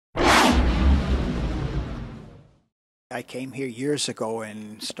I came here years ago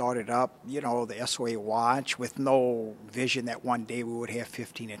and started up, the SOA Watch with no vision that one day we would have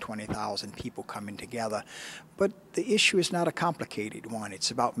 15 or 20,000 people coming together. But the issue is not a complicated one.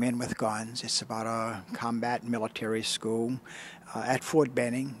 It's about men with guns. It's about a combat military school at Fort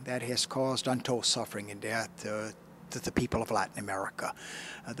Benning that has caused untold suffering and death to the people of Latin America.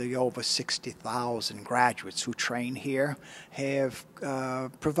 The over 60,000 graduates who train here have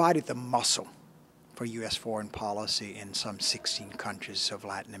provided the muscle for U.S. foreign policy in some 16 countries of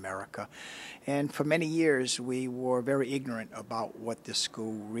Latin America. And for many years, we were very ignorant about what this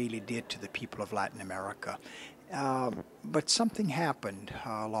school really did to the people of Latin America. But something happened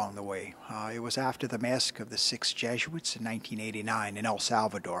along the way. It was after the massacre of the 6 Jesuits in 1989 in El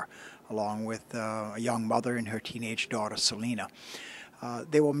Salvador, along with a young mother and her teenage daughter, Selena.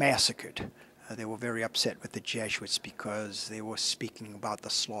 They were massacred. They were very upset with the Jesuits because they were speaking about the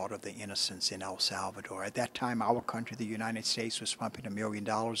slaughter of the innocents in El Salvador. At that time, our country, the United States, was pumping $1 million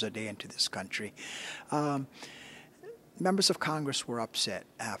a day into this country. Members of Congress were upset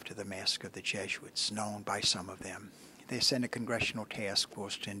after the massacre of the Jesuits, known by some of them. They sent a congressional task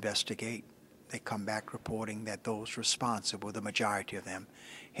force to investigate. They come back reporting that those responsible, the majority of them,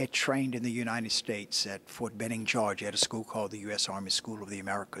 had trained in the United States at Fort Benning, Georgia, at a school called the U.S. Army School of the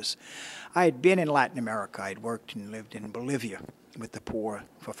Americas. I had been in Latin America. I had worked and lived in Bolivia with the poor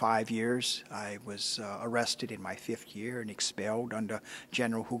for 5 years. I was arrested in my 5th year and expelled under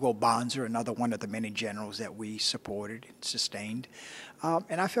General Hugo Banzer, another one of the many generals that we supported and sustained.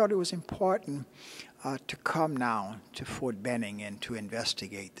 And I felt it was important to come now to Fort Benning and to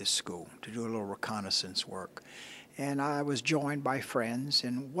investigate this school, to do a little reconnaissance work. And I was joined by friends,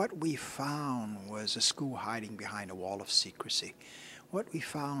 and what we found was a school hiding behind a wall of secrecy. What we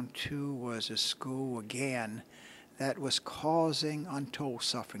found, too, was a school, again, that was causing untold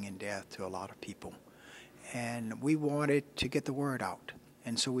suffering and death to a lot of people. And we wanted to get the word out.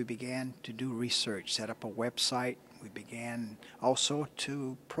 And so we began to do research, set up a website. We began also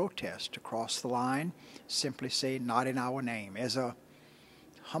to protest across the line, simply say, not in our name, as a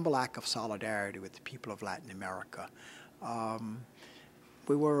humble act of solidarity with the people of Latin America.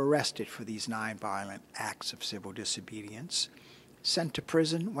 We were arrested for these nonviolent acts of civil disobedience, sent to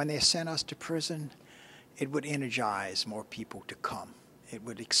prison. When they sent us to prison, it would energize more people to come. It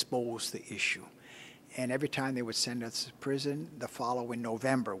would expose the issue. And every time they would send us to prison, the following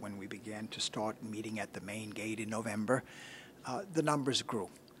November, when we began to start meeting at the main gate in November, the numbers grew.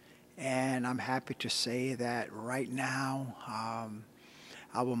 And I'm happy to say that right now,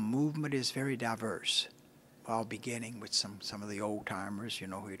 our movement is very diverse. While beginning with some of the old-timers,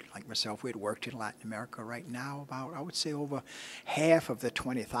 who like myself, we had worked in Latin America. Right now, about, I would say, over half of the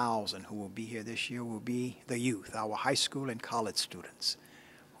 20,000 who will be here this year will be the youth, our high school and college students,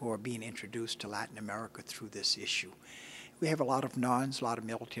 who are being introduced to Latin America through this issue. We have a lot of nuns, a lot of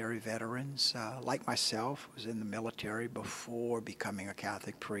military veterans. Like myself, was in the military before becoming a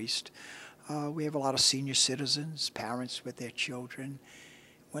Catholic priest. We have a lot of senior citizens, parents with their children.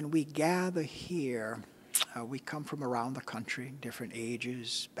 When we gather here, we come from around the country, different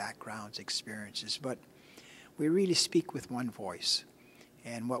ages, backgrounds, experiences, but we really speak with one voice.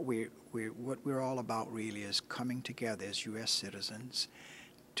 And what we're all about really is coming together as U.S. citizens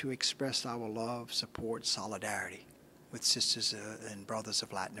to express our love, support, solidarity with sisters and brothers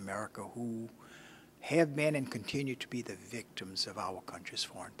of Latin America who have been and continue to be the victims of our country's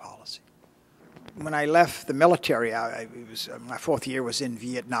foreign policy. When I left the military, my 4th year was in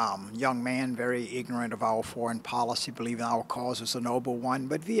Vietnam. Young man, very ignorant of our foreign policy, believing our cause was a noble one.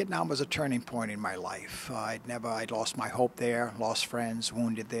 But Vietnam was a turning point in my life. I'd lost my hope there, lost friends,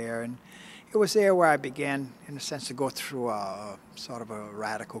 wounded there, and it was there where I began, in a sense, to go through a sort of a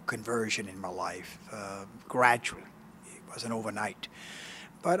radical conversion in my life, gradually. It wasn't overnight.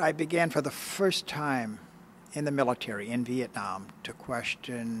 But I began for the first time in the military in Vietnam to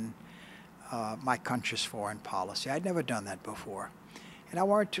question my country's foreign policy. I'd never done that before. And I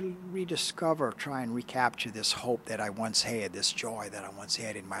wanted to rediscover, try and recapture this hope that I once had, this joy that I once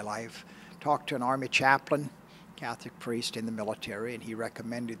had in my life. Talked to an Army chaplain, Catholic priest in the military, and he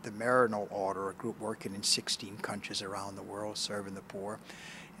recommended the Maryknoll Order, a group working in 16 countries around the world serving the poor.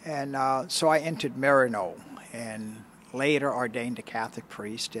 And so I entered Maryknoll and later ordained a Catholic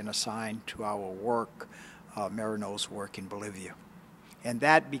priest and assigned to our work, Maryknoll's work in Bolivia. And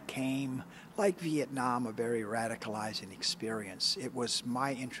that became, like Vietnam, a very radicalizing experience. It was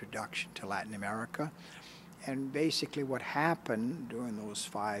my introduction to Latin America. And basically what happened during those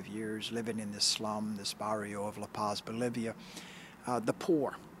 5 years living in this slum, this barrio of La Paz, Bolivia, the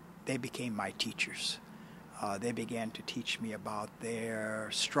poor, they became my teachers. They began to teach me about their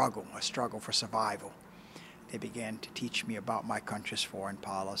struggle, a struggle for survival. they began to teach me about my country's foreign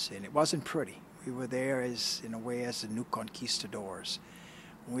policy, and it wasn't pretty. We were there as, in a way, as the new conquistadors.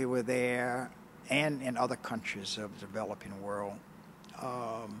 We were there, and in other countries of the developing world,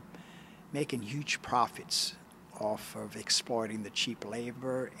 making huge profits off of exploiting the cheap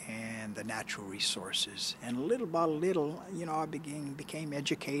labor and the natural resources. And little by little, you know, I became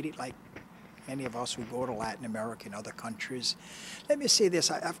educated, like many of us who go to Latin America and other countries. Let me say this,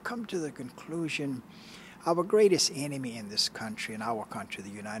 I've come to the conclusion our greatest enemy in this country, in our country,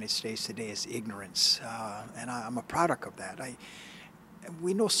 the United States today, is ignorance. And I'm a product of that.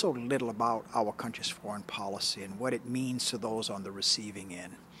 We know so little about our country's foreign policy and what it means to those on the receiving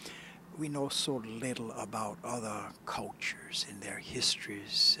end. We know so little about other cultures and their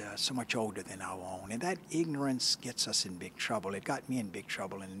histories, so much older than our own. And that ignorance gets us in big trouble. It got me in big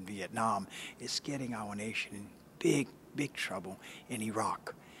trouble in Vietnam. It's getting our nation in big, big trouble in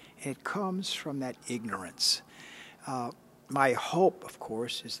Iraq. And it comes from that ignorance. My hope, of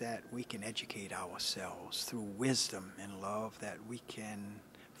course, is that we can educate ourselves through wisdom and love, that we can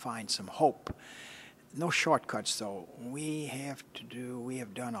find some hope. No shortcuts, though. We have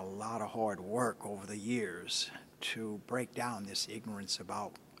done a lot of hard work over the years to break down this ignorance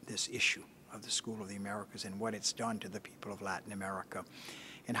about this issue of the School of the Americas and what it's done to the people of Latin America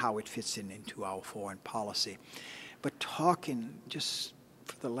and how it fits into our foreign policy. But talking just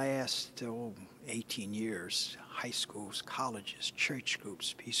for the last 18 years, high schools, colleges, church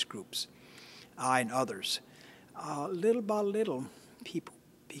groups, peace groups, and others, little by little, people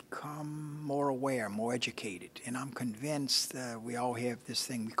become more aware, more educated. And I'm convinced we all have this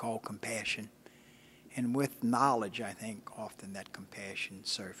thing we call compassion. And with knowledge, I think often that compassion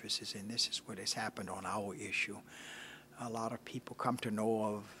surfaces, and this is what has happened on our issue. A lot of people come to know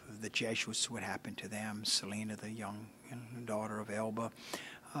of the Jesuits, what happened to them, Selena, the young daughter of Elba,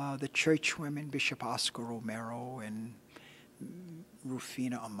 the church women, Bishop Oscar Romero and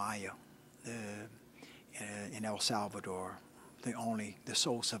Rufina Amaya in El Salvador, the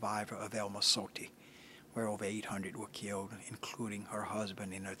sole survivor of El Masote, where over 800 were killed, including her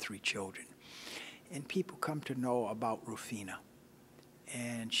husband and her 3 children. And people come to know about Rufina.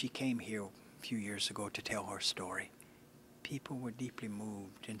 And she came here a few years ago to tell her story. People were deeply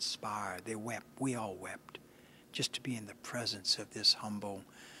moved, inspired. They wept. We all wept. Just to be in the presence of this humble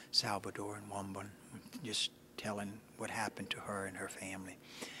Salvadoran woman, just telling what happened to her and her family.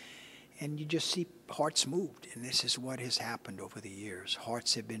 And you just see hearts moved, and this is what has happened over the years.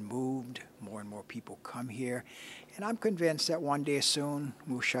 Hearts have been moved, more and more people come here, and I'm convinced that one day soon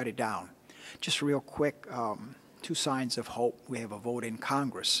we'll shut it down. Just real quick, 2 signs of hope. We have a vote in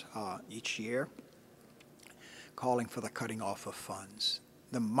Congress each year calling for the cutting off of funds.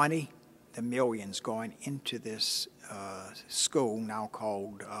 The money, the millions going into this school now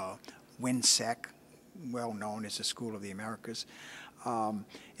called WINSEC, well known as the School of the Americas,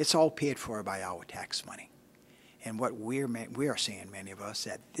 it's all paid for by our tax money. And what we are saying, many of us,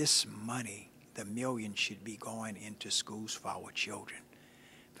 that this money, the millions, should be going into schools for our children,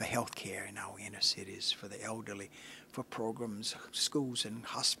 for health care in our inner cities, for the elderly, for programs, schools and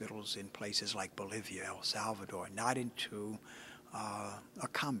hospitals in places like Bolivia, El Salvador, not into a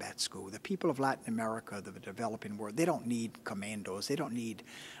combat school. The people of Latin America, the developing world, they don't need commandos. They don't need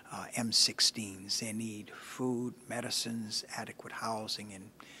M16s. They need food, medicines, adequate housing,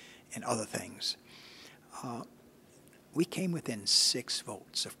 and other things. We came within 6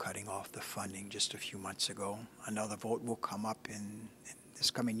 votes of cutting off the funding just a few months ago. Another vote will come up in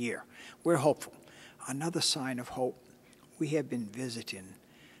this coming year. We're hopeful. Another sign of hope, we have been visiting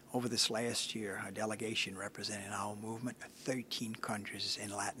over this last year, a delegation representing our movement, 13 countries in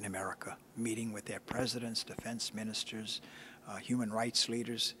Latin America, meeting with their presidents, defense ministers, human rights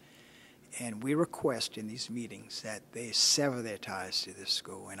leaders. And we request in these meetings that they sever their ties to this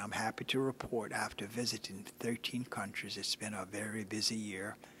school. And I'm happy to report, after visiting 13 countries, it's been a very busy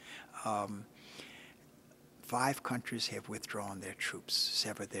year. 5 countries have withdrawn their troops,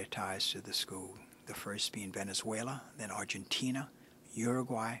 severed their ties to the school. The first being Venezuela, then Argentina,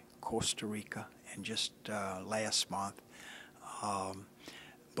 Uruguay, Costa Rica, and just last month,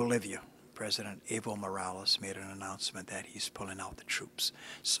 Bolivia. President Evo Morales made an announcement that he's pulling out the troops.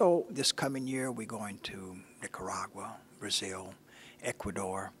 So this coming year, we're going to Nicaragua, Brazil,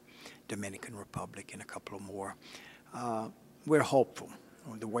 Ecuador, Dominican Republic, and a couple of more. We're hopeful.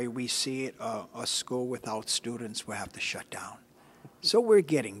 The way we see it, a school without students will have to shut down. So we're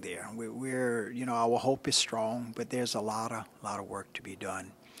getting there. We're our hope is strong, but there's a lot of work to be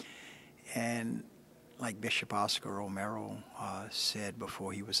done. And like Bishop Oscar Romero said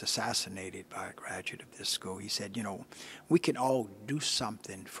before he was assassinated by a graduate of this school, he said, we can all do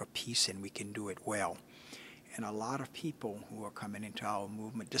something for peace, and we can do it well. And a lot of people who are coming into our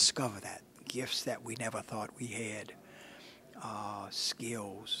movement discover that. Gifts that we never thought we had,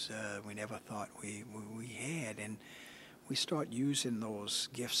 skills we never thought we had. And we start using those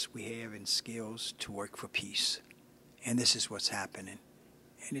gifts we have and skills to work for peace. And this is what's happening.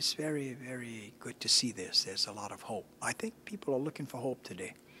 And it's very, very good to see this. There's a lot of hope. I think people are looking for hope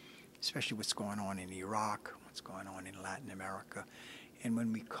today, especially what's going on in Iraq, what's going on in Latin America. And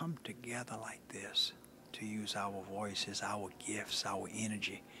when we come together like this to use our voices, our gifts, our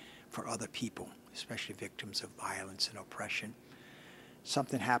energy for other people, especially victims of violence and oppression,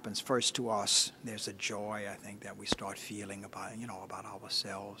 something happens first to us. There's a joy, I think, that we start feeling about, about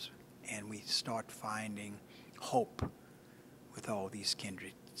ourselves. And we start finding hope with all these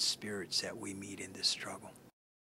kindred spirits that we meet in this struggle.